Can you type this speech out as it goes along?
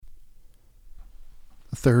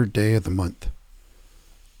the third day of the month.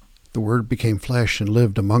 The Word became flesh and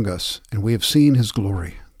lived among us, and we have seen his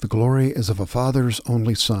glory. The glory is of a Father's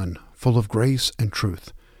only Son, full of grace and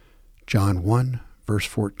truth. John 1, verse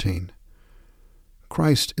 14.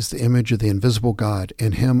 Christ is the image of the invisible God.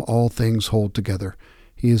 In him all things hold together.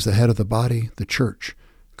 He is the head of the body, the church.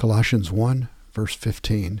 Colossians 1, verse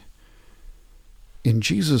 15. In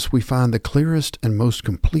Jesus we find the clearest and most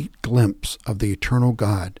complete glimpse of the eternal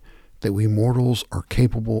God that we mortals are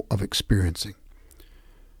capable of experiencing.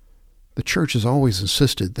 The Church has always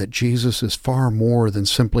insisted that Jesus is far more than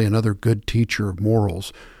simply another good teacher of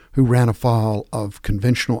morals who ran afoul of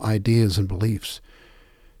conventional ideas and beliefs.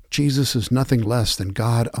 Jesus is nothing less than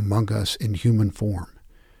God among us in human form.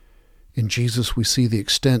 In Jesus we see the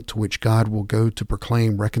extent to which God will go to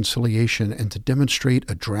proclaim reconciliation and to demonstrate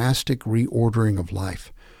a drastic reordering of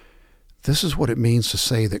life. This is what it means to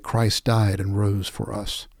say that Christ died and rose for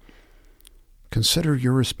us. Consider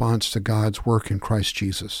your response to God's work in Christ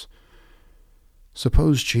Jesus.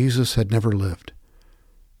 Suppose Jesus had never lived.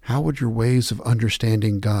 How would your ways of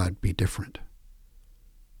understanding God be different?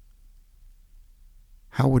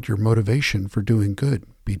 How would your motivation for doing good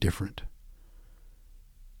be different?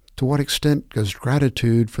 To what extent does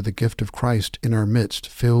gratitude for the gift of Christ in our midst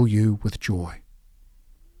fill you with joy?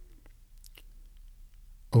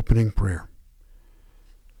 Opening prayer.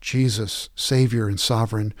 Jesus, Savior and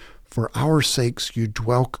Sovereign, for our sakes you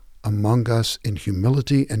dwell among us in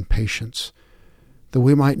humility and patience, that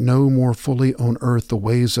we might know more fully on earth the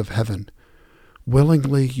ways of heaven.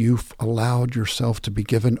 Willingly you've allowed yourself to be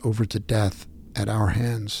given over to death at our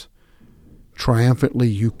hands. Triumphantly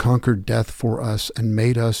you conquered death for us and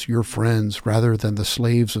made us your friends rather than the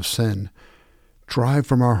slaves of sin. Drive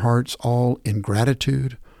from our hearts all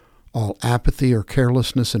ingratitude, all apathy or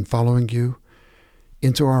carelessness in following you.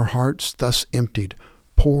 Into our hearts thus emptied,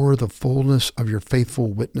 pour the fullness of your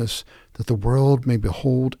faithful witness, that the world may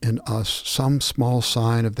behold in us some small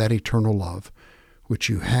sign of that eternal love, which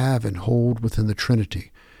you have and hold within the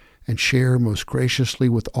Trinity, and share most graciously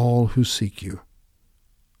with all who seek you.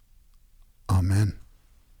 Amen.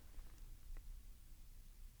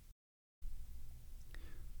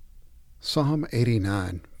 Psalm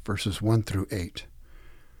 89, verses 1 through 8.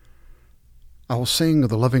 I will sing of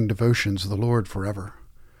the loving devotions of the Lord forever.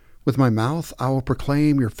 With my mouth I will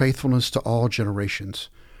proclaim your faithfulness to all generations.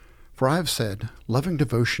 For I have said, loving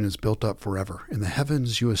devotion is built up forever. In the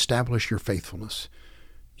heavens you establish your faithfulness.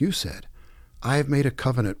 You said, I have made a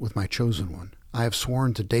covenant with my chosen one. I have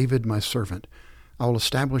sworn to David my servant. I will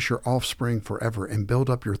establish your offspring forever and build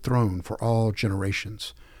up your throne for all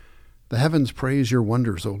generations. The heavens praise your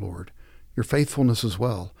wonders, O Lord, your faithfulness as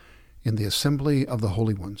well, in the assembly of the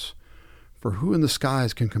holy ones. For who in the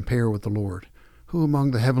skies can compare with the Lord? Who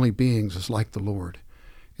among the heavenly beings is like the Lord?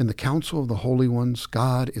 In the council of the holy ones,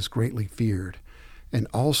 God is greatly feared, and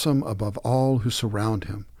awesome above all who surround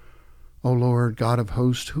him. O Lord, God of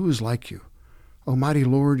hosts, who is like you? O mighty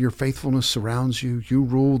Lord, your faithfulness surrounds you. You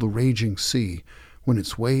rule the raging sea. When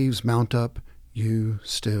its waves mount up, you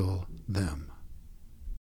still them.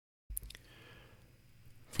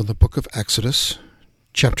 From the book of Exodus,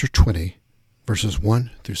 chapter 20, verses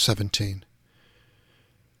 1 through 17.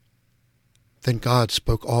 Then God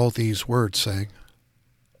spoke all these words, saying,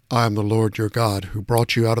 I am the Lord your God, who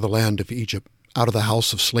brought you out of the land of Egypt, out of the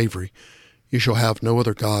house of slavery. You shall have no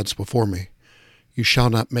other gods before me. You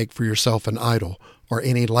shall not make for yourself an idol, or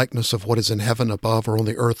any likeness of what is in heaven above, or on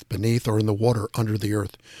the earth beneath, or in the water under the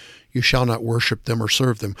earth. You shall not worship them or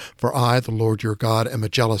serve them, for I, the Lord your God, am a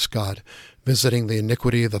jealous God, visiting the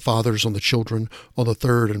iniquity of the fathers on the children, on the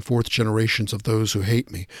third and fourth generations of those who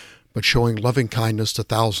hate me, but showing loving kindness to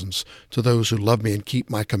thousands, to those who love me and keep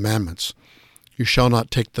my commandments. You shall not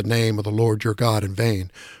take the name of the Lord your God in vain,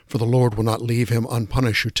 for the Lord will not leave him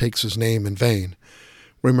unpunished who takes his name in vain.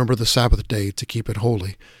 Remember the Sabbath day to keep it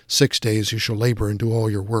holy. 6 days you shall labor and do all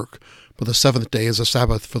your work, but the seventh day is a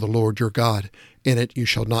Sabbath for the Lord your God. In it you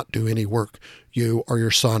shall not do any work, you or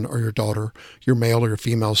your son or your daughter, your male or your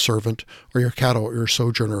female servant, or your cattle or your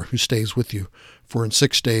sojourner who stays with you. For in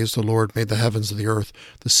 6 days the Lord made the heavens and the earth,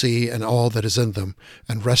 the sea, and all that is in them,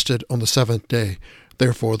 and rested on the seventh day.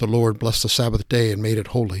 Therefore the Lord blessed the Sabbath day and made it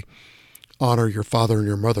holy. Honor your father and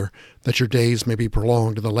your mother, that your days may be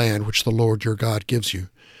prolonged in the land which the Lord your God gives you.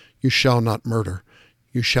 You shall not murder.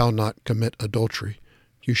 You shall not commit adultery.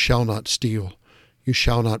 You shall not steal. You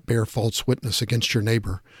shall not bear false witness against your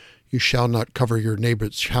neighbor. You shall not cover your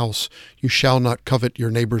neighbor's house. You shall not covet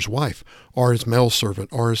your neighbor's wife, or his male servant,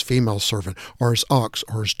 or his female servant, or his ox,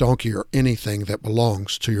 or his donkey, or anything that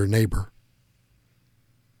belongs to your neighbor.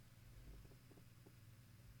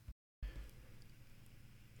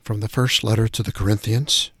 From the first letter to the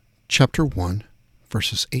Corinthians, chapter 1,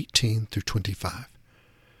 verses 18 through 25.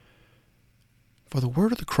 For the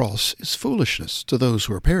word of the cross is foolishness to those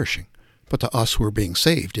who are perishing, but to us who are being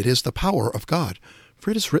saved it is the power of God. For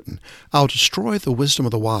it is written, I'll destroy the wisdom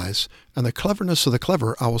of the wise, and the cleverness of the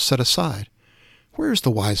clever I will set aside. Where is the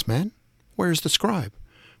wise man? Where is the scribe?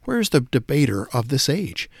 Where is the debater of this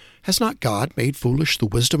age? Has not God made foolish the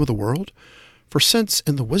wisdom of the world? For since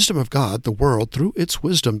in the wisdom of God the world through its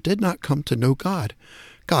wisdom did not come to know God,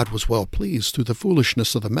 God was well pleased through the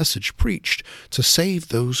foolishness of the message preached to save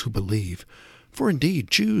those who believe. For indeed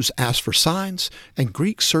Jews ask for signs, and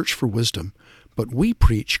Greeks search for wisdom. But we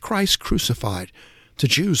preach Christ crucified, to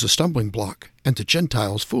Jews a stumbling block, and to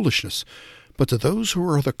Gentiles foolishness. But to those who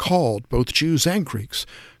are the called, both Jews and Greeks,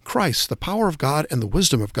 Christ, the power of God and the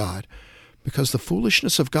wisdom of God. Because the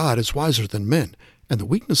foolishness of God is wiser than men, and the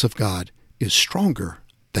weakness of God is stronger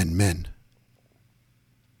than men.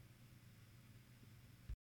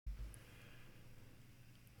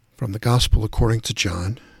 From the Gospel according to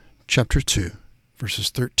John, chapter 2, verses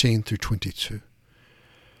 13 through 22.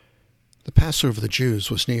 The Passover of the Jews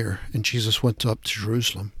was near, and Jesus went up to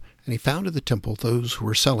Jerusalem, and he found in the temple those who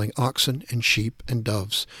were selling oxen and sheep and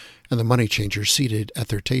doves, and the money changers seated at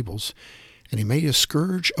their tables. And he made a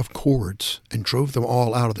scourge of cords, and drove them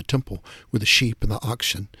all out of the temple with the sheep and the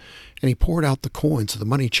oxen. And he poured out the coins of the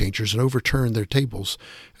money changers, and overturned their tables.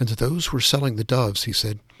 And to those who were selling the doves he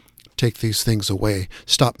said, Take these things away.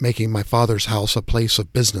 Stop making my Father's house a place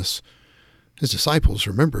of business. His disciples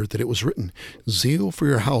remembered that it was written, Zeal for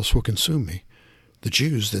your house will consume me. The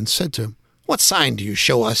Jews then said to him, What sign do you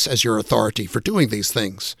show us as your authority for doing these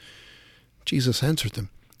things? Jesus answered them,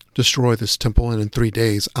 Destroy this temple, and in 3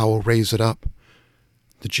 days I will raise it up.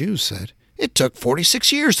 The Jews said, It took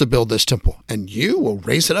 46 years to build this temple, and you will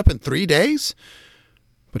raise it up in 3 days?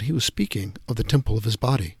 But he was speaking of the temple of his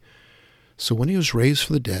body. So when he was raised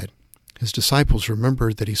from the dead, his disciples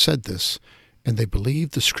remembered that he said this, and they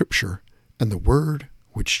believed the scripture and the word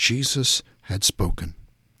which Jesus had spoken.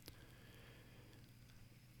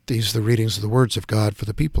 These are the readings of the words of God for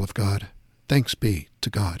the people of God. Thanks be to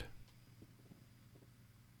God.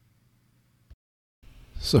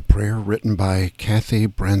 It's a prayer written by Kathy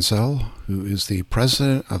Branzell, who is the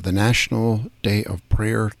president of the National Day of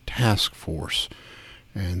Prayer Task Force.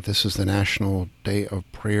 And this is the National Day of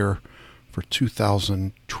Prayer for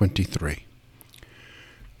 2023.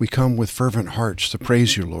 We come with fervent hearts to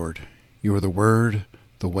praise you, Lord. You are the Word,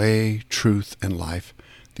 the way, truth, and life,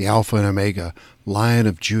 the Alpha and Omega, Lion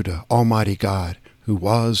of Judah, Almighty God, who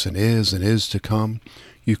was and is to come.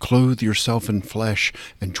 You clothed yourself in flesh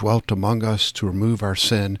and dwelt among us to remove our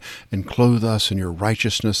sin and clothe us in your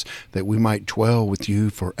righteousness, that we might dwell with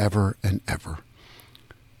you forever and ever.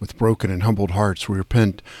 With broken and humbled hearts we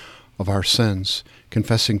repent of our sins,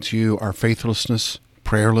 confessing to you our faithlessness,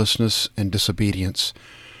 prayerlessness, and disobedience.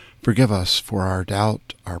 Forgive us for our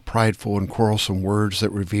doubt, our prideful and quarrelsome words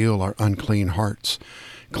that reveal our unclean hearts.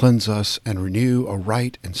 Cleanse us and renew a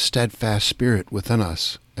right and steadfast spirit within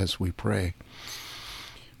us as we pray.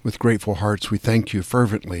 With grateful hearts, we thank you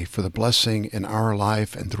fervently for the blessing in our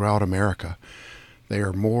life and throughout America. They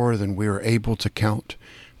are more than we are able to count.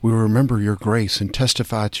 We remember your grace and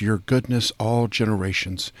testify to your goodness all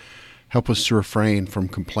generations. Help us to refrain from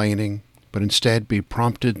complaining, but instead be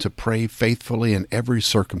prompted to pray faithfully in every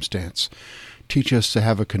circumstance. Teach us to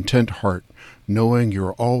have a content heart, knowing you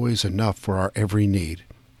are always enough for our every need.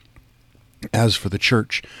 As for the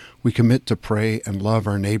church, we commit to pray and love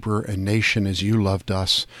our neighbor and nation as you loved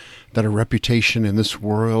us, that a reputation in this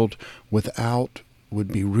world without would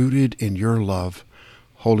be rooted in your love.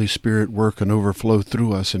 Holy Spirit, work and overflow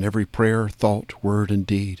through us in every prayer, thought, word, and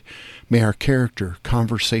deed. May our character,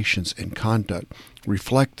 conversations, and conduct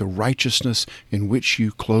reflect the righteousness in which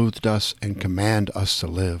you clothed us and command us to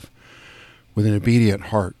live. With an obedient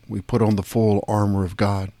heart, we put on the full armor of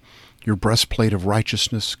God. Your breastplate of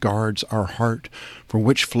righteousness guards our heart, from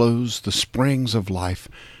which flows the springs of life.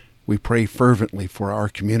 We pray fervently for our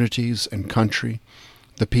communities and country,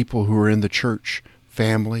 the people who are in the church,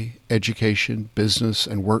 family, education, business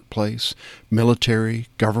and workplace, military,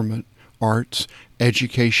 government, arts,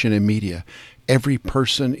 education, and media. Every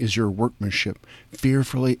person is your workmanship,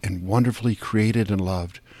 fearfully and wonderfully created and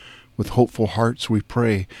loved. With hopeful hearts we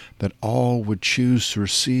pray that all would choose to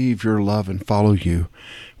receive your love and follow you.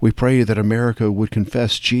 We pray that America would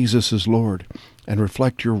confess Jesus as Lord and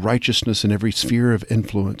reflect your righteousness in every sphere of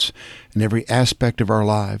influence, in every aspect of our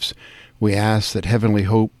lives. We ask that heavenly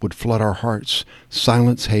hope would flood our hearts,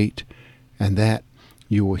 silence hate, and that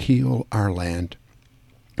you will heal our land.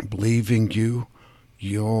 Believing you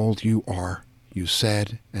all you are, you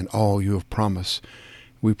said, and all you have promised,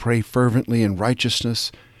 We pray fervently in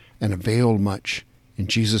righteousness and avail much. In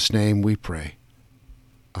Jesus' name we pray.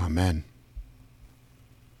 Amen.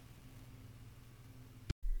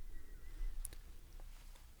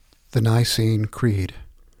 The Nicene Creed.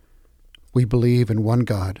 We believe in one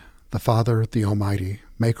God, the Father, the Almighty,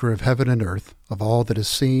 maker of heaven and earth, of all that is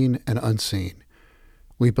seen and unseen.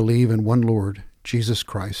 We believe in one Lord, Jesus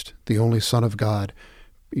Christ, the only Son of God,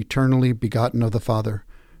 eternally begotten of the Father,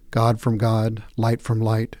 God from God, light from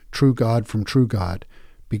light, true God from true God,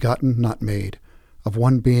 begotten, not made, of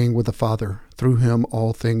one being with the Father. Through him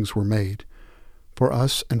all things were made. For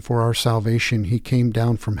us and for our salvation he came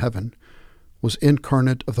down from heaven, was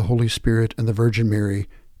incarnate of the Holy Spirit and the Virgin Mary,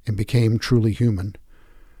 and became truly human.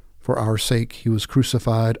 For our sake he was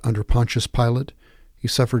crucified under Pontius Pilate. He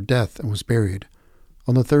suffered death and was buried.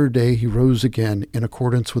 On the third day he rose again in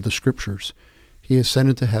accordance with the Scriptures. He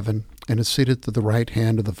ascended to heaven and is seated at the right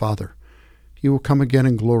hand of the Father. He will come again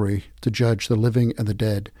in glory to judge the living and the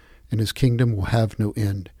dead, and his kingdom will have no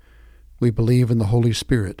end. We believe in the Holy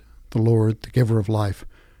Spirit, the Lord, the giver of life,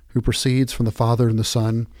 who proceeds from the Father and the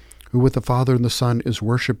Son, who with the Father and the Son is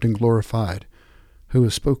worshipped and glorified, who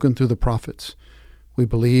has spoken through the prophets. We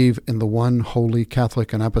believe in the one holy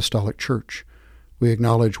Catholic and Apostolic Church. We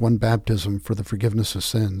acknowledge one baptism for the forgiveness of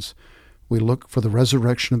sins. We look for the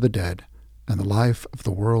resurrection of the dead and the life of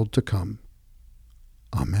the world to come.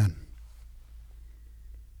 Amen.